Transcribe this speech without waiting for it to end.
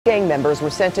Gang members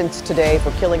were sentenced today for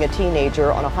killing a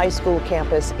teenager on a high school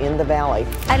campus in the Valley.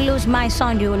 I lose my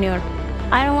son, Junior.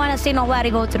 I don't want to see nobody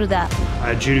go through that.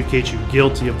 I adjudicate you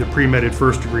guilty of the premeditated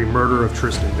first-degree murder of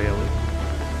Tristan Bailey.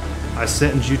 I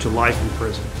sentence you to life in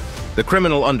prison. The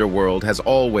criminal underworld has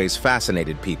always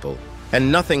fascinated people,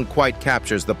 and nothing quite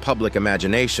captures the public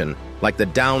imagination like the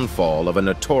downfall of a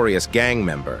notorious gang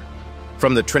member.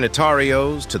 From the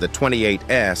Trinitarios to the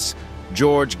 28S,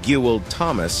 George Geweld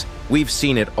Thomas, we've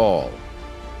seen it all.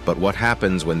 But what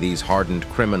happens when these hardened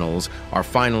criminals are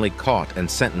finally caught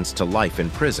and sentenced to life in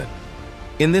prison?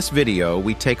 In this video,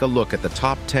 we take a look at the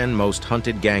top 10 most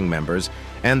hunted gang members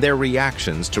and their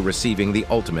reactions to receiving the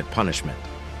ultimate punishment.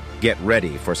 Get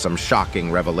ready for some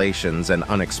shocking revelations and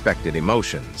unexpected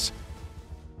emotions.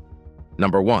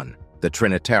 Number 1. The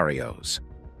Trinitarios.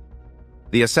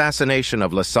 The assassination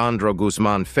of Lisandro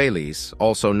Guzman Feliz,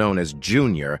 also known as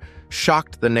Junior,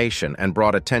 shocked the nation and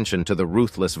brought attention to the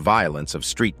ruthless violence of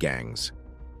street gangs.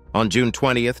 On June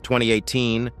 20th,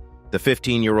 2018, the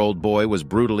 15-year-old boy was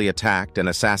brutally attacked and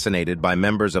assassinated by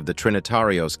members of the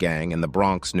Trinitarios gang in the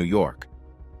Bronx, New York.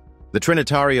 The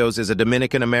Trinitarios is a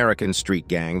Dominican-American street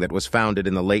gang that was founded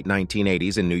in the late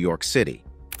 1980s in New York City.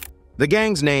 The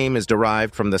gang's name is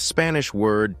derived from the Spanish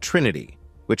word Trinity,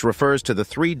 which refers to the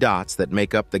 3 dots that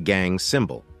make up the gang's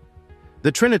symbol.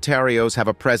 The Trinitarios have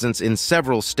a presence in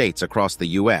several states across the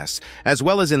U.S., as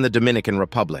well as in the Dominican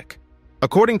Republic.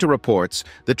 According to reports,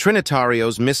 the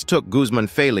Trinitarios mistook Guzman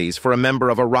Feliz for a member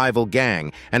of a rival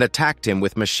gang and attacked him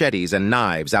with machetes and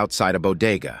knives outside a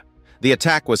bodega. The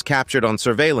attack was captured on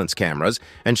surveillance cameras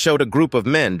and showed a group of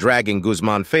men dragging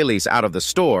Guzman Feliz out of the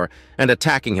store and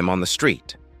attacking him on the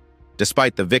street.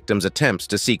 Despite the victim's attempts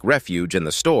to seek refuge in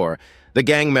the store, the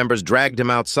gang members dragged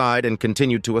him outside and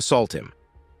continued to assault him.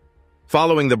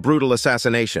 Following the brutal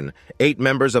assassination, 8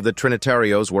 members of the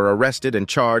Trinitarios were arrested and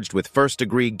charged with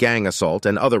first-degree gang assault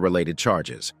and other related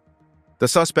charges. The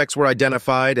suspects were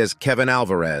identified as Kevin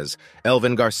Alvarez,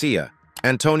 Elvin Garcia,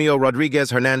 Antonio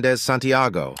Rodriguez Hernandez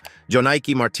Santiago,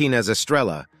 Jonaiki Martinez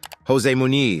Estrella, Jose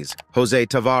Muniz, Jose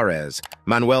Tavares,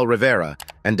 Manuel Rivera,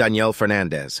 and Daniel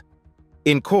Fernandez.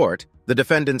 In court, the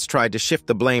defendants tried to shift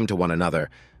the blame to one another,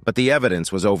 but the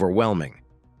evidence was overwhelming.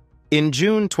 In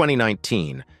June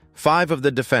 2019, 5 of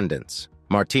the defendants,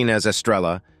 Martinez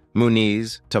Estrella,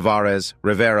 Muniz, Tavares,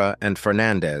 Rivera, and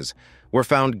Fernandez, were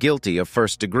found guilty of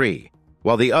first degree,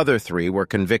 while the other 3 were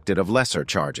convicted of lesser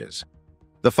charges.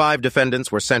 The 5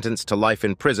 defendants were sentenced to life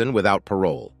in prison without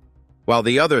parole, while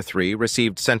the other 3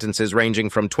 received sentences ranging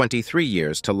from 23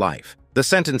 years to life. The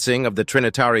sentencing of the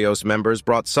Trinitarios members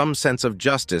brought some sense of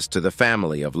justice to the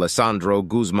family of Lisandro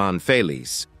Guzman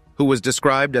Feliz, who was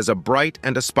described as a bright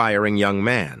and aspiring young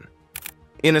man.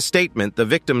 In a statement, the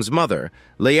victim's mother,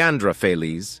 Leandra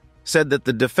Feliz, said that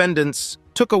the defendants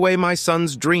took away my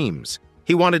son's dreams.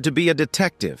 He wanted to be a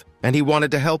detective, and he wanted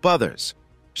to help others.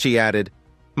 She added,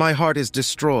 "My heart is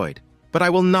destroyed, but I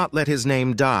will not let his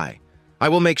name die. I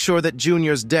will make sure that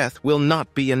Junior's death will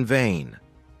not be in vain."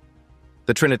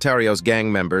 The Trinitarios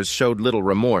gang members showed little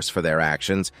remorse for their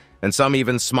actions, and some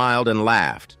even smiled and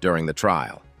laughed during the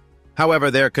trial.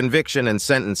 However, their conviction and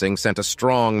sentencing sent a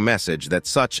strong message that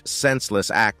such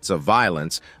senseless acts of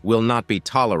violence will not be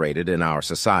tolerated in our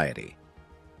society.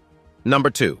 Number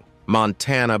 2.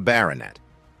 Montana Baronet.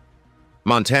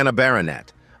 Montana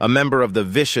Baronet, a member of the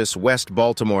vicious West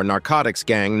Baltimore narcotics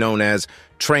gang known as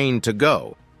Train to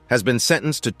Go, has been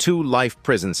sentenced to 2 life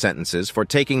prison sentences for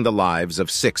taking the lives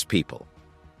of 6 people.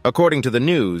 According to the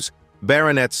news,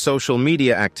 Baronet's social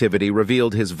media activity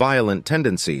revealed his violent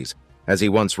tendencies, as he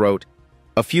once wrote,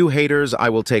 "A few haters, I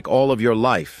will take all of your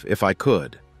life if I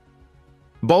could."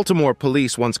 Baltimore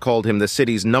police once called him the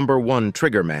city's #1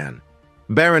 trigger man.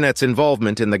 Baronet's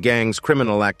involvement in the gang's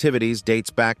criminal activities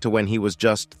dates back to when he was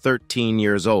just 13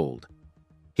 years old.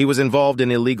 He was involved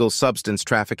in illegal substance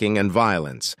trafficking and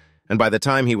violence, and by the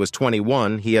time he was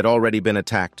 21, he had already been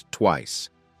attacked twice.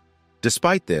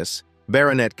 Despite this,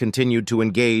 Baronet continued to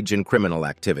engage in criminal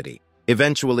activity,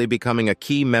 eventually becoming a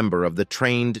key member of the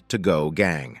Trained to Go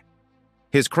gang.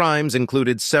 His crimes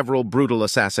included several brutal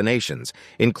assassinations,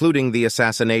 including the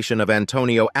assassination of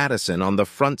Antonio Addison on the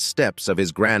front steps of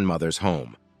his grandmother's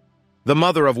home. The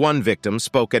mother of one victim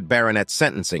spoke at Baronet's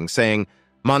sentencing, saying,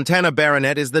 "Montana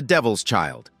Baronet is the devil's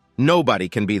child. Nobody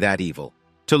can be that evil.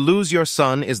 To lose your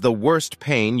son is the worst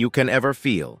pain you can ever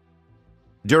feel."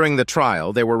 During the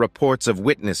trial, there were reports of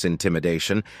witness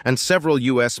intimidation, and several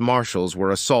U.S. Marshals were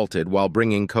assaulted while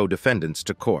bringing co-defendants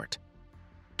to court.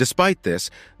 Despite this,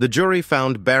 the jury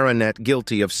found Baronet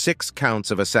guilty of 6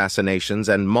 counts of assassinations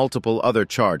and multiple other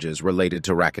charges related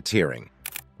to racketeering.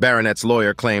 Baronet's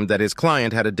lawyer claimed that his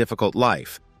client had a difficult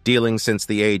life, dealing since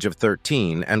the age of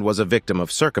 13 and was a victim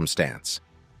of circumstance.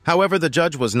 However, the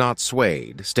judge was not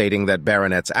swayed, stating that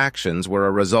Baronet's actions were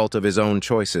a result of his own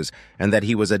choices and that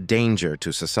he was a danger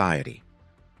to society.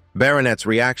 Baronet's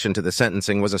reaction to the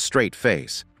sentencing was a straight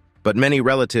face, but many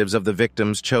relatives of the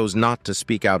victims chose not to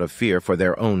speak out of fear for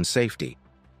their own safety.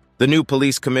 The new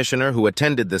police commissioner who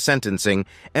attended the sentencing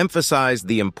emphasized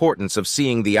the importance of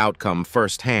seeing the outcome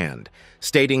firsthand,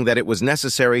 stating that it was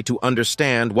necessary to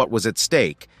understand what was at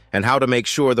stake and how to make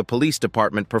sure the police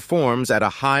department performs at a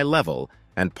high level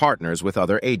and partners with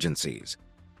other agencies.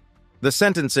 The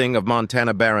sentencing of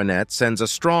Montana Baronet sends a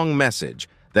strong message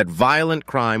that violent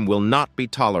crime will not be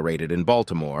tolerated in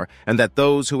Baltimore and that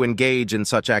those who engage in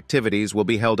such activities will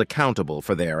be held accountable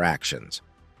for their actions.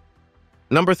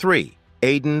 Number 3.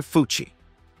 Aiden Fucci.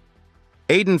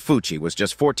 Aiden Fucci was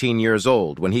just 14 years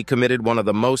old when he committed one of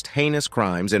the most heinous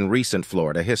crimes in recent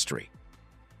Florida history.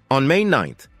 On May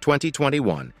 9,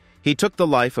 2021, he took the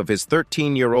life of his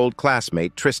 13-year-old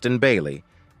classmate Tristan Bailey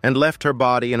and left her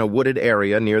body in a wooded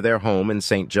area near their home in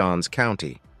St. Johns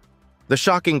County. The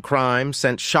shocking crime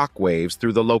sent shockwaves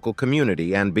through the local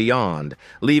community and beyond,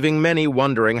 leaving many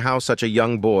wondering how such a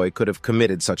young boy could have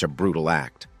committed such a brutal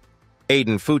act.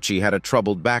 Aiden Fucci had a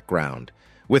troubled background,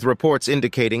 with reports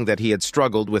indicating that he had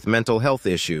struggled with mental health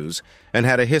issues and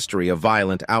had a history of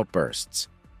violent outbursts.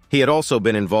 He had also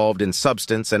been involved in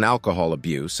substance and alcohol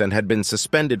abuse and had been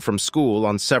suspended from school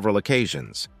on several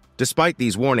occasions. Despite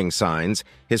these warning signs,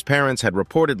 his parents had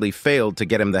reportedly failed to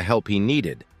get him the help he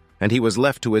needed, and he was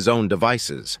left to his own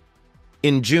devices.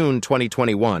 In June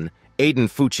 2021, Aiden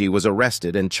Fucci was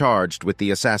arrested and charged with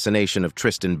the assassination of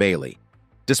Tristan Bailey.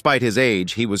 Despite his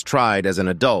age, he was tried as an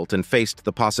adult and faced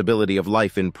the possibility of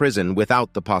life in prison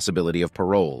without the possibility of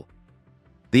parole.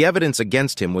 The evidence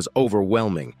against him was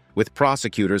overwhelming, with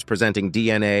prosecutors presenting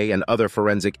DNA and other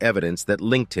forensic evidence that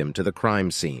linked him to the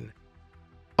crime scene.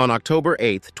 On October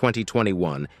 8,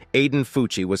 2021, Aiden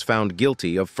Fucci was found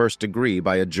guilty of first degree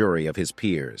by a jury of his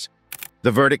peers.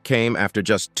 The verdict came after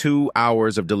just 2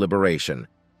 hours of deliberation,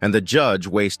 and the judge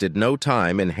wasted no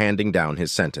time in handing down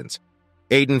his sentence.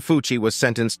 Aiden Fucci was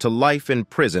sentenced to life in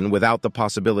prison without the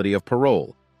possibility of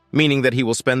parole, meaning that he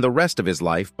will spend the rest of his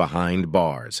life behind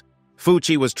bars.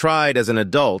 Fucci was tried as an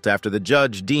adult after the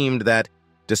judge deemed that,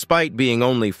 despite being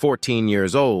only 14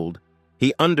 years old,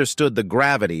 he understood the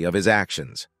gravity of his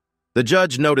actions. The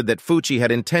judge noted that Fucci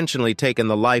had intentionally taken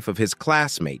the life of his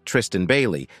classmate, Tristan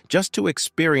Bailey, just to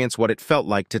experience what it felt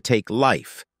like to take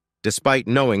life, despite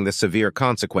knowing the severe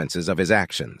consequences of his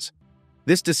actions.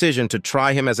 This decision to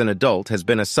try him as an adult has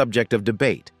been a subject of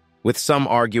debate, with some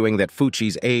arguing that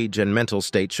Fucci's age and mental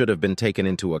state should have been taken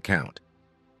into account.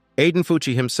 Aiden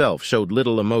Fucci himself showed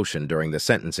little emotion during the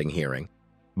sentencing hearing,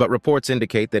 but reports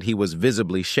indicate that he was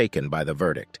visibly shaken by the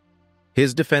verdict.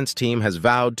 His defense team has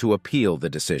vowed to appeal the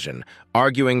decision,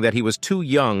 arguing that he was too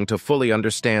young to fully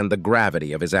understand the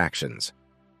gravity of his actions.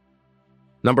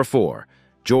 Number 4.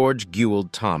 George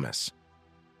Gould Thomas.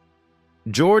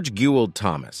 George Gould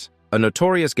Thomas, a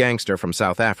notorious gangster from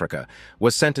South Africa,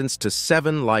 was sentenced to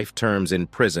 7 life terms in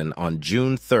prison on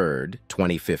June 3,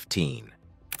 2015.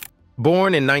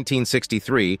 Born in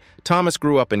 1963, Thomas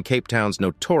grew up in Cape Town's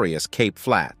notorious Cape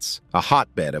Flats, a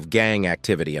hotbed of gang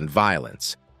activity and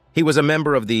violence. He was a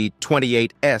member of the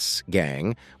 28S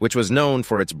gang, which was known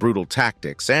for its brutal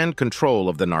tactics and control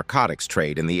of the narcotics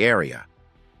trade in the area.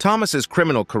 Thomas's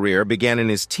criminal career began in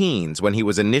his teens when he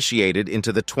was initiated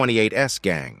into the 28S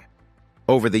gang.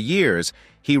 Over the years,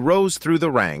 he rose through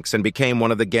the ranks and became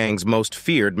one of the gang's most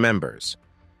feared members.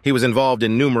 He was involved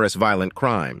in numerous violent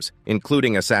crimes,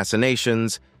 including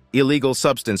assassinations, illegal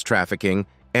substance trafficking,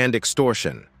 and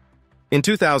extortion. In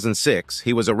 2006,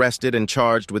 he was arrested and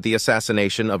charged with the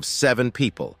assassination of 7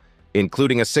 people,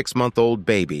 including a 6-month-old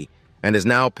baby, and is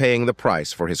now paying the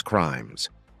price for his crimes.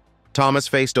 Thomas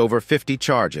faced over 50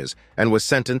 charges and was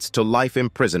sentenced to life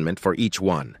imprisonment for each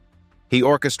one. He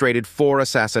orchestrated 4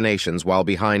 assassinations while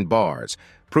behind bars,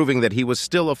 proving that he was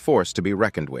still a force to be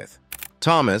reckoned with.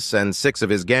 Thomas and 6 of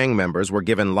his gang members were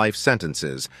given life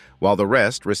sentences, while the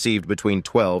rest received between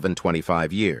 12 and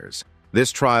 25 years.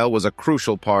 This trial was a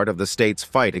crucial part of the state's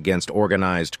fight against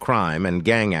organized crime and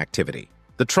gang activity.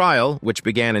 The trial, which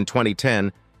began in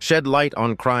 2010, shed light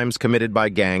on crimes committed by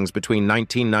gangs between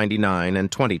 1999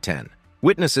 and 2010.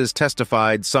 Witnesses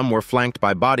testified some were flanked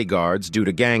by bodyguards due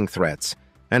to gang threats,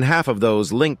 and half of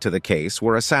those linked to the case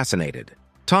were assassinated.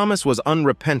 Thomas was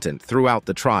unrepentant throughout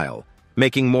the trial,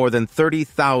 making more than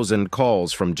 30,000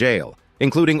 calls from jail,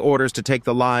 including orders to take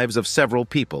the lives of several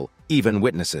people, even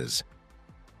witnesses.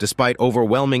 Despite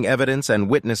overwhelming evidence and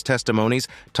witness testimonies,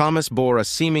 Thomas bore a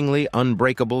seemingly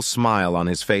unbreakable smile on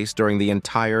his face during the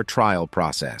entire trial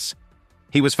process.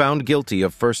 He was found guilty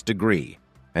of first degree,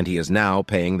 and he is now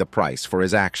paying the price for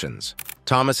his actions.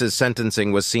 Thomas's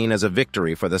sentencing was seen as a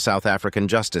victory for the South African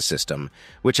justice system,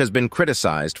 which has been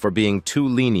criticized for being too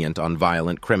lenient on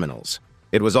violent criminals.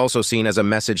 It was also seen as a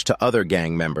message to other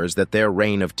gang members that their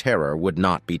reign of terror would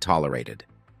not be tolerated.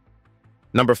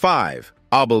 Number 5.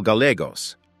 Abel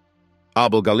Gallegos.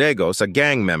 Abel Gallegos, a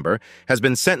gang member, has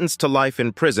been sentenced to life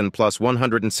in prison plus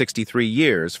 163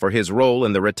 years for his role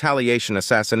in the retaliation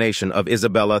assassination of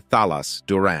Isabella Thalas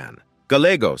Duran.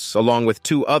 Gallegos, along with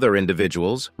 2 other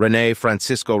individuals, Rene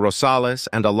Francisco Rosales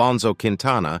and Alonso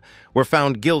Quintana, were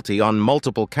found guilty on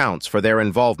multiple counts for their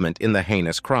involvement in the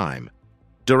heinous crime.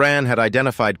 Duran had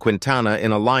identified Quintana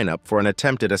in a lineup for an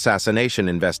attempted assassination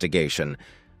investigation,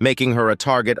 making her a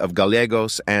target of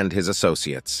Gallegos and his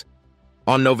associates.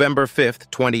 On November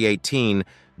 5, 2018,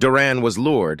 Duran was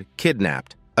lured,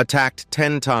 kidnapped, attacked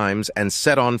 10 times, and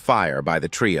set on fire by the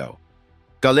trio.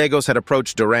 Gallegos had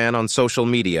approached Duran on social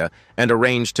media and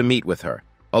arranged to meet with her,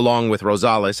 along with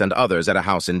Rosales and others at a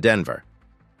house in Denver.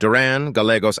 Duran,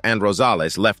 Gallegos, and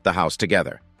Rosales left the house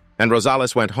together, and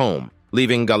Rosales went home,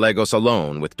 leaving Gallegos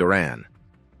alone with Duran.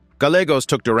 Gallegos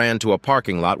took Duran to a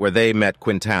parking lot where they met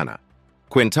Quintana.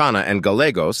 Quintana and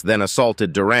Gallegos then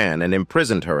assaulted Duran and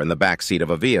imprisoned her in the back seat of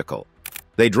a vehicle.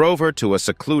 They drove her to a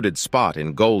secluded spot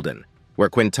in Golden, where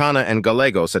Quintana and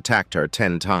Gallegos attacked her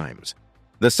 10 times.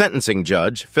 The sentencing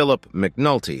judge, Philip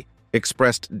McNulty,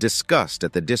 expressed disgust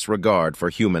at the disregard for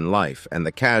human life and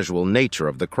the casual nature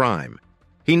of the crime.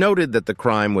 He noted that the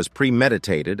crime was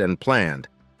premeditated and planned,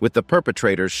 with the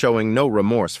perpetrators showing no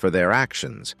remorse for their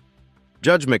actions.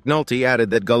 Judge McNulty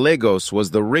added that Gallegos was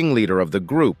the ringleader of the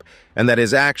group and that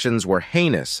his actions were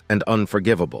heinous and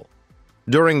unforgivable.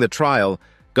 During the trial,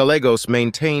 Gallegos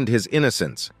maintained his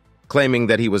innocence, claiming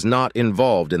that he was not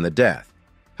involved in the death.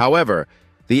 However,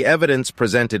 the evidence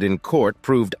presented in court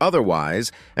proved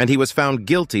otherwise, and he was found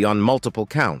guilty on multiple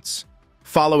counts.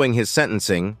 Following his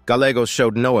sentencing, Gallegos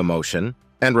showed no emotion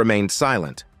and remained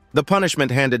silent. The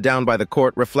punishment handed down by the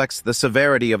court reflects the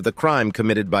severity of the crime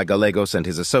committed by Gallegos and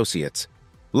his associates.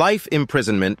 Life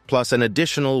imprisonment plus an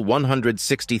additional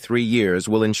 163 years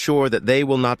will ensure that they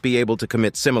will not be able to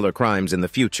commit similar crimes in the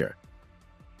future.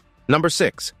 Number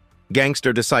 6.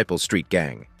 Gangster Disciple Street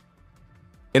Gang.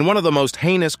 In one of the most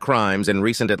heinous crimes in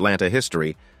recent Atlanta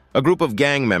history, a group of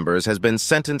gang members has been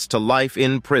sentenced to life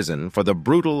in prison for the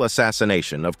brutal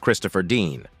assassination of Christopher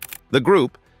Dean. The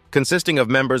group, consisting of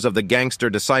members of the Gangster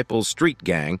Disciples Street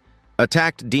Gang,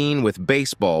 attacked Dean with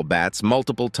baseball bats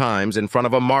multiple times in front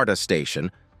of a MARTA station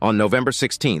on November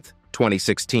 16,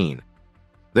 2016.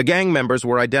 The gang members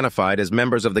were identified as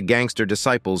members of the Gangster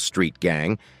Disciples Street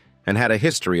Gang and had a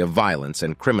history of violence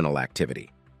and criminal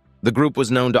activity. The group was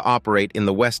known to operate in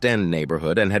the West End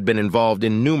neighborhood and had been involved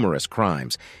in numerous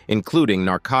crimes, including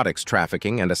narcotics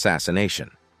trafficking and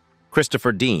assassination.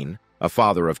 Christopher Dean, a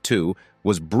father of 2,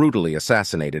 was brutally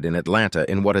assassinated in Atlanta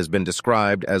in what has been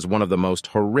described as one of the most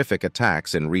horrific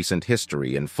attacks in recent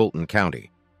history in Fulton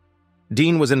County.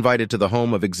 Dean was invited to the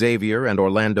home of Xavier and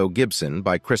Orlando Gibson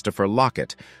by Christopher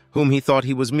Lockett, whom he thought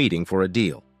he was meeting for a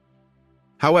deal.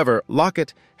 However,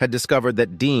 Lockett had discovered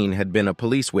that Dean had been a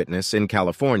police witness in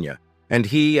California, and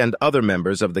he and other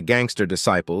members of the Gangster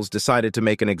Disciples decided to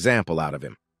make an example out of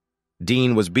him.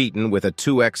 Dean was beaten with a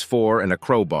 2x4 and a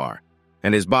crowbar,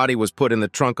 and his body was put in the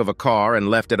trunk of a car and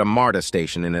left at a MARTA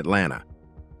station in Atlanta.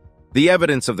 The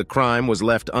evidence of the crime was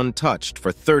left untouched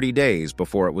for 30 days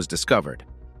before it was discovered.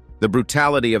 The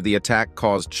brutality of the attack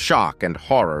caused shock and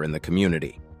horror in the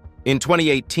community. In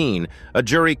 2018, a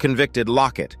jury convicted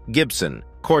Lockett, Gibson,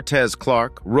 Cortez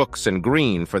Clark, Rooks, and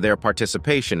Green for their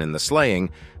participation in the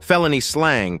slaying, felony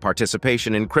slang,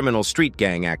 participation in criminal street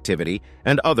gang activity,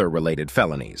 and other related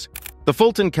felonies. The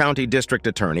Fulton County District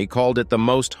Attorney called it the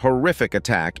most horrific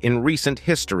attack in recent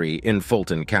history in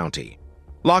Fulton County.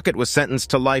 Lockett was sentenced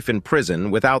to life in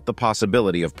prison without the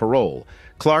possibility of parole.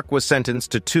 Clark was sentenced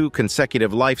to 2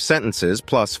 consecutive life sentences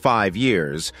plus 5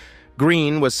 years.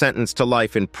 Green was sentenced to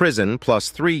life in prison plus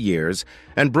 3 years,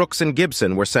 and Brooks and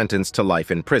Gibson were sentenced to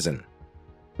life in prison.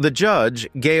 The judge,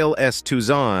 Gail S.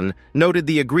 Tuzan, noted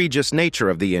the egregious nature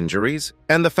of the injuries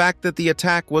and the fact that the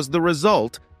attack was the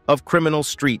result of criminal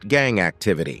street gang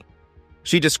activity.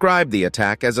 She described the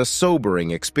attack as a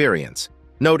sobering experience,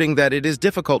 noting that it is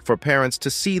difficult for parents to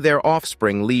see their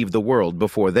offspring leave the world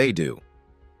before they do.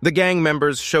 The gang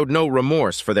members showed no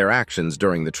remorse for their actions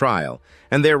during the trial,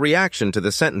 and their reaction to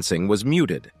the sentencing was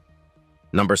muted.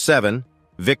 Number 7.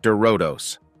 Victor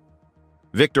Rodos.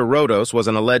 Victor Rodos was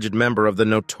an alleged member of the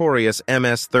notorious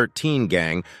MS-13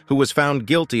 gang who was found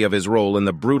guilty of his role in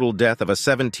the brutal death of a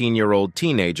 17-year-old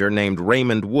teenager named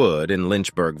Raymond Wood in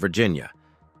Lynchburg, Virginia.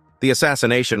 The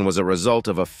assassination was a result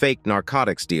of a fake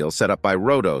narcotics deal set up by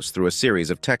Rodos through a series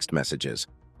of text messages.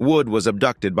 Wood was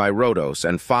abducted by Rodos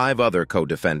and 5 other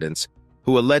co-defendants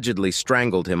who allegedly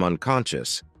strangled him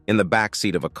unconscious in the back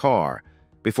seat of a car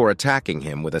before attacking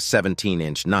him with a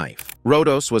 17-inch knife.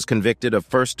 Rodos was convicted of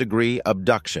first-degree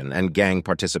abduction and gang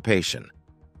participation.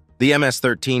 The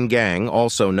MS-13 gang,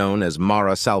 also known as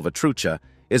Mara Salvatrucha,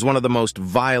 is one of the most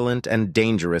violent and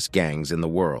dangerous gangs in the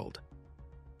world.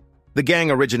 The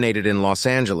gang originated in Los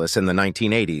Angeles in the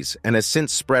 1980s and has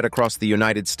since spread across the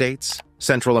United States,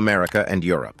 Central America, and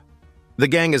Europe. The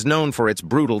gang is known for its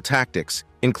brutal tactics,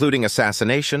 including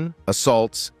assassination,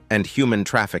 assaults, and human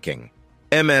trafficking.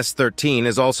 MS-13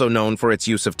 is also known for its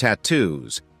use of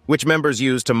tattoos, which members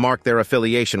use to mark their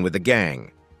affiliation with the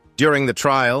gang. During the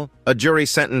trial, a jury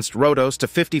sentenced Rodos to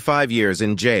 55 years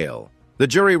in jail. The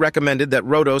jury recommended that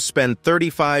Rodos spend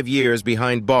 35 years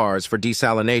behind bars for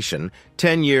desalination,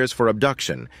 10 years for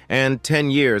abduction, and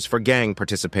 10 years for gang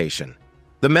participation.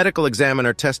 The medical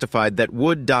examiner testified that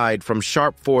Wood died from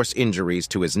sharp force injuries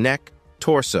to his neck,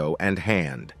 torso, and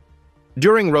hand.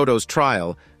 During Rodos'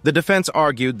 trial, the defense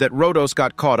argued that Rodos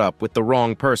got caught up with the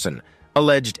wrong person,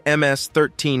 alleged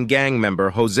MS-13 gang member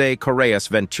Jose Correas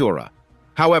Ventura.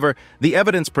 However, the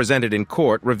evidence presented in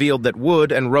court revealed that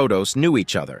Wood and Rodos knew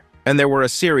each other, and there were a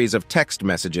series of text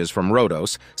messages from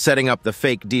Rodos setting up the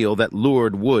fake deal that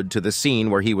lured Wood to the scene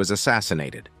where he was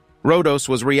assassinated. Rodos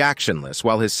was reactionless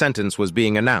while his sentence was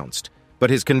being announced,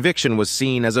 but his conviction was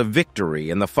seen as a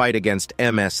victory in the fight against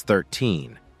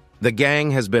MS-13. The gang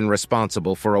has been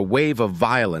responsible for a wave of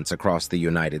violence across the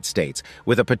United States,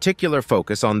 with a particular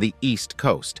focus on the East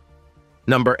Coast.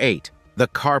 Number 8. The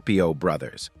Carpio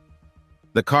Brothers.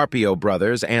 The Carpio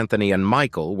brothers, Anthony and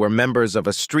Michael, were members of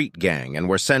a street gang and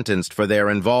were sentenced for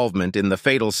their involvement in the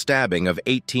fatal stabbing of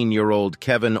 18-year-old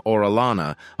Kevin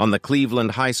Orellana on the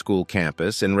Cleveland High School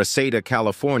campus in Reseda,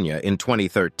 California in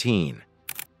 2013.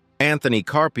 Anthony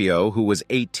Carpio, who was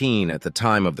 18 at the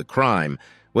time of the crime,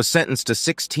 was sentenced to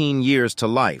 16 years to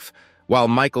life, while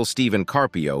Michael Stephen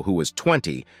Carpio, who was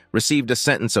 20, received a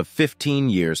sentence of 15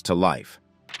 years to life.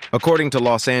 According to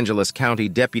Los Angeles County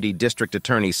Deputy District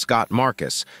Attorney Scott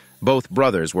Marcus, both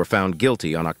brothers were found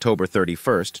guilty on October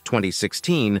 31,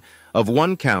 2016, of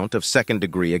 1 count of second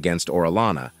degree against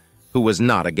Orellana, who was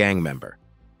not a gang member.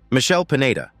 Michelle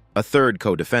Pineda, a third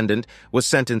co-defendant, was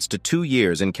sentenced to 2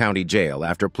 years in county jail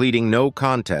after pleading no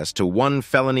contest to 1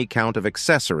 felony count of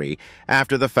accessory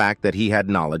after the fact that he had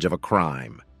knowledge of a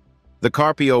crime. The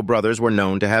Carpio brothers were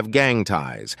known to have gang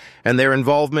ties, and their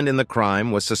involvement in the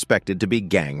crime was suspected to be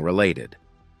gang-related.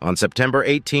 On September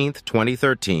 18,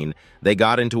 2013, they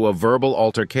got into a verbal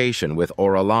altercation with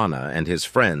Orellana and his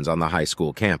friends on the high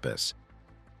school campus.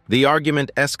 The argument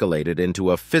escalated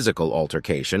into a physical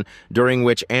altercation during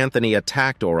which Anthony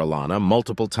attacked Orellana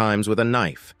multiple times with a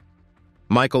knife.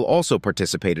 Michael also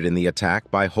participated in the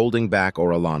attack by holding back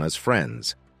Orellana's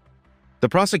friends. The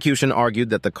prosecution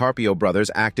argued that the Carpio brothers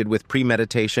acted with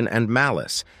premeditation and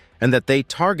malice, and that they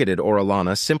targeted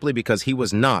Orellana simply because he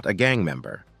was not a gang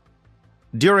member.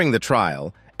 During the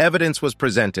trial, evidence was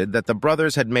presented that the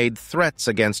brothers had made threats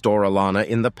against Orellana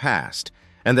in the past,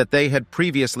 and that they had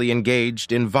previously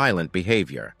engaged in violent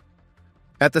behavior.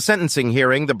 At the sentencing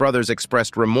hearing, the brothers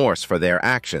expressed remorse for their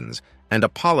actions and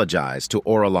apologized to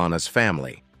Orellana's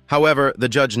family. However, the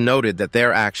judge noted that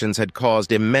their actions had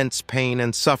caused immense pain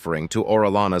and suffering to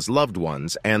Orellana's loved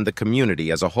ones and the community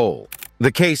as a whole.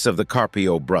 The case of the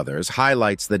Carpio brothers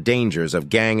highlights the dangers of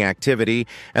gang activity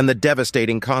and the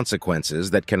devastating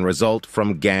consequences that can result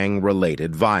from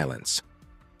gang-related violence.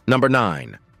 Number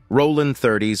 9. Roland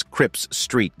 30's Crips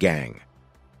Street Gang.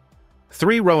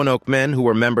 3 Roanoke men who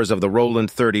were members of the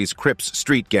Roland 30's Crips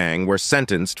Street Gang were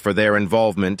sentenced for their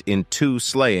involvement in 2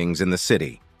 slayings in the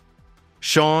city.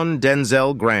 Sean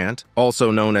Denzel Grant, also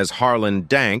known as Harlan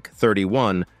Dank,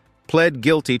 31, pled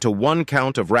guilty to 1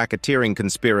 count of racketeering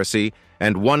conspiracy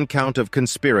and 1 count of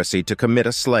conspiracy to commit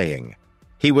a slaying.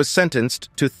 He was sentenced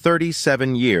to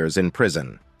 37 years in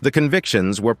prison. The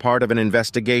convictions were part of an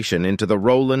investigation into the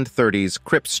Roland 30's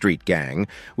Crips Street Gang,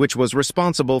 which was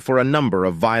responsible for a number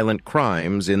of violent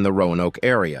crimes in the Roanoke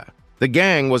area. The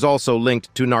gang was also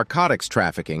linked to narcotics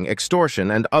trafficking,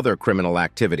 extortion, and other criminal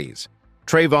activities.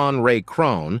 Trayvon Ray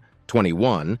Crone,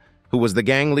 21, who was the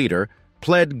gang leader,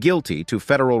 pled guilty to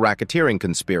federal racketeering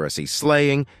conspiracy,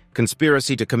 slaying,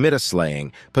 conspiracy to commit a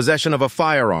slaying, possession of a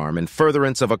firearm in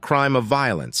furtherance of a crime of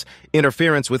violence,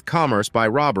 interference with commerce by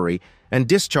robbery, and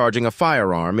discharging a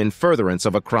firearm in furtherance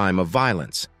of a crime of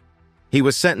violence. He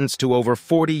was sentenced to over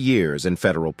 40 years in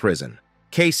federal prison.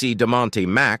 Casey DeMonte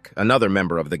Mack, another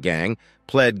member of the gang,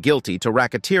 pled guilty to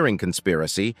racketeering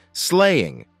conspiracy,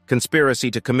 slaying, conspiracy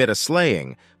to commit a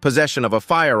slaying, possession of a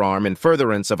firearm in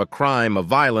furtherance of a crime of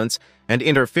violence, and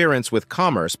interference with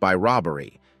commerce by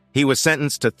robbery. He was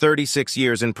sentenced to 36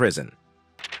 years in prison.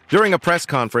 During a press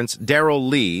conference, Darrell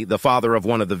Lee, the father of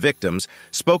one of the victims,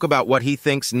 spoke about what he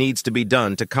thinks needs to be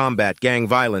done to combat gang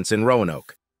violence in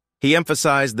Roanoke. He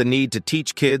emphasized the need to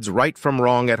teach kids right from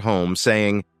wrong at home,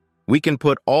 saying, "We can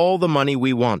put all the money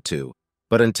we want to,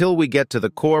 but until we get to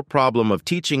the core problem of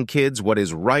teaching kids what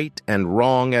is right and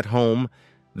wrong at home,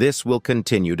 this will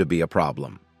continue to be a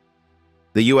problem."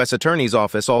 The U.S. Attorney's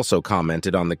Office also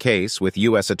commented on the case, with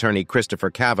U.S. Attorney Christopher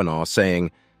Kavanaugh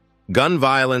saying, "Gun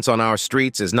violence on our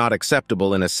streets is not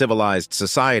acceptable in a civilized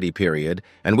society, period,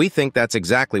 and we think that's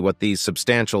exactly what these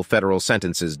substantial federal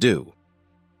sentences do."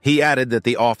 He added that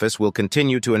the office will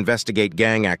continue to investigate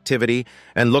gang activity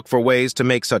and look for ways to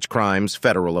make such crimes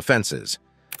federal offenses.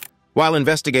 While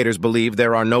investigators believe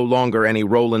there are no longer any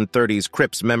Rolling 30s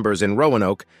Crips members in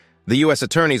Roanoke, the U.S.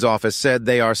 Attorney's Office said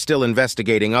they are still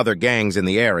investigating other gangs in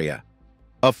the area.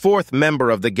 A fourth member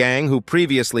of the gang who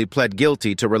previously pled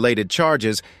guilty to related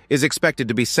charges is expected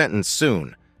to be sentenced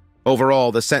soon.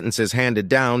 Overall, the sentences handed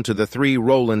down to the 3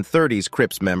 Rolling 30s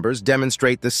Crips members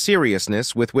demonstrate the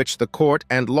seriousness with which the court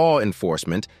and law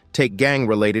enforcement take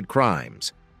gang-related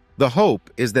crimes. The hope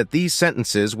is that these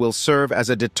sentences will serve as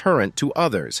a deterrent to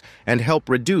others and help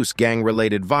reduce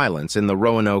gang-related violence in the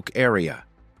Roanoke area.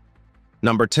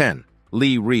 Number 10.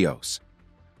 Lee Rios.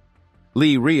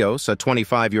 Lee Rios, a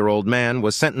 25-year-old man,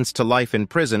 was sentenced to life in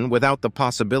prison without the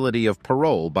possibility of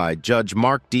parole by Judge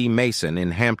Mark D. Mason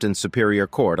in Hampton Superior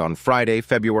Court on Friday,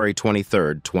 February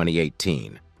 23,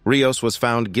 2018. Rios was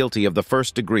found guilty of the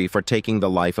first degree for taking the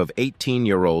life of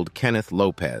 18-year-old Kenneth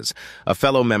Lopez, a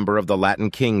fellow member of the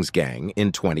Latin Kings gang,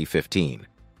 in 2015.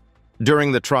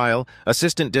 During the trial,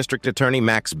 Assistant District Attorney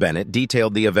Max Bennett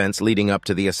detailed the events leading up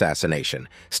to the assassination,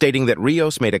 stating that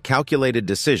Rios made a calculated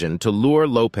decision to lure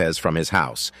Lopez from his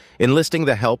house, enlisting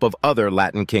the help of other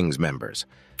Latin Kings members.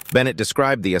 Bennett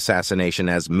described the assassination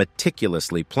as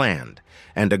meticulously planned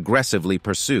and aggressively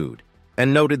pursued,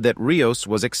 and noted that Rios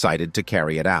was excited to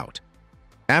carry it out.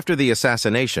 After the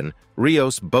assassination,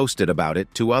 Rios boasted about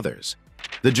it to others.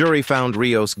 The jury found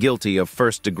Rios guilty of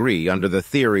first degree under the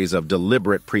theories of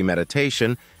deliberate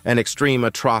premeditation and extreme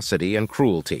atrocity and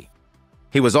cruelty.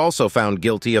 He was also found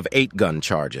guilty of 8 gun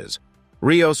charges.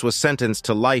 Rios was sentenced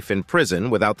to life in prison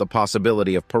without the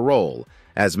possibility of parole,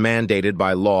 as mandated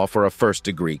by law for a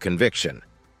first-degree conviction.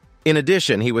 In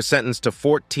addition, he was sentenced to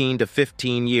 14 to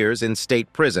 15 years in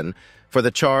state prison for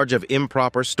the charge of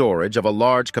improper storage of a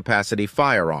large-capacity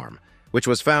firearm, which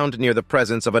was found near the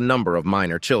presence of a number of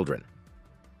minor children.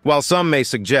 While some may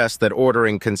suggest that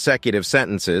ordering consecutive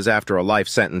sentences after a life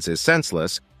sentence is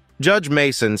senseless, Judge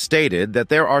Mason stated that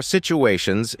there are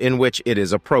situations in which it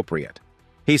is appropriate.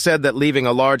 He said that leaving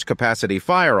a large-capacity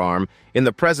firearm in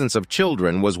the presence of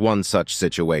children was one such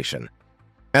situation.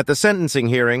 At the sentencing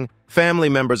hearing, family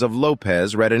members of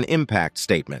Lopez read an impact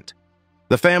statement.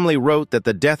 The family wrote that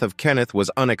the death of Kenneth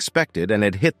was unexpected and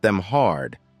had hit them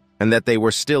hard, and that they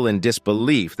were still in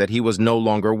disbelief that he was no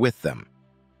longer with them.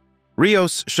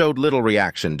 Rios showed little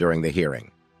reaction during the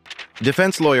hearing.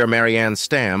 Defense lawyer Marianne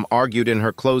Stamm argued in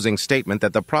her closing statement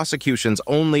that the prosecution's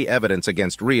only evidence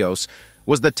against Rios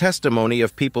was the testimony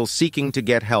of people seeking to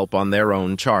get help on their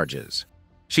own charges.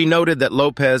 She noted that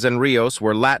Lopez and Rios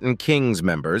were Latin Kings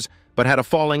members, but had a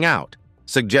falling out,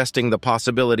 suggesting the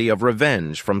possibility of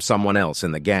revenge from someone else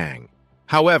in the gang.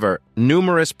 However,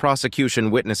 numerous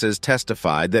prosecution witnesses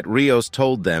testified that Rios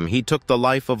told them he took the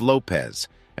life of Lopez,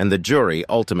 and the jury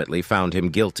ultimately found him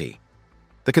guilty.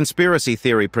 The conspiracy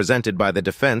theory presented by the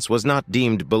defense was not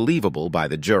deemed believable by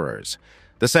the jurors.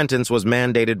 The sentence was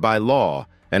mandated by law,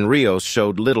 and Rios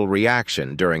showed little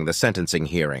reaction during the sentencing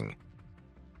hearing.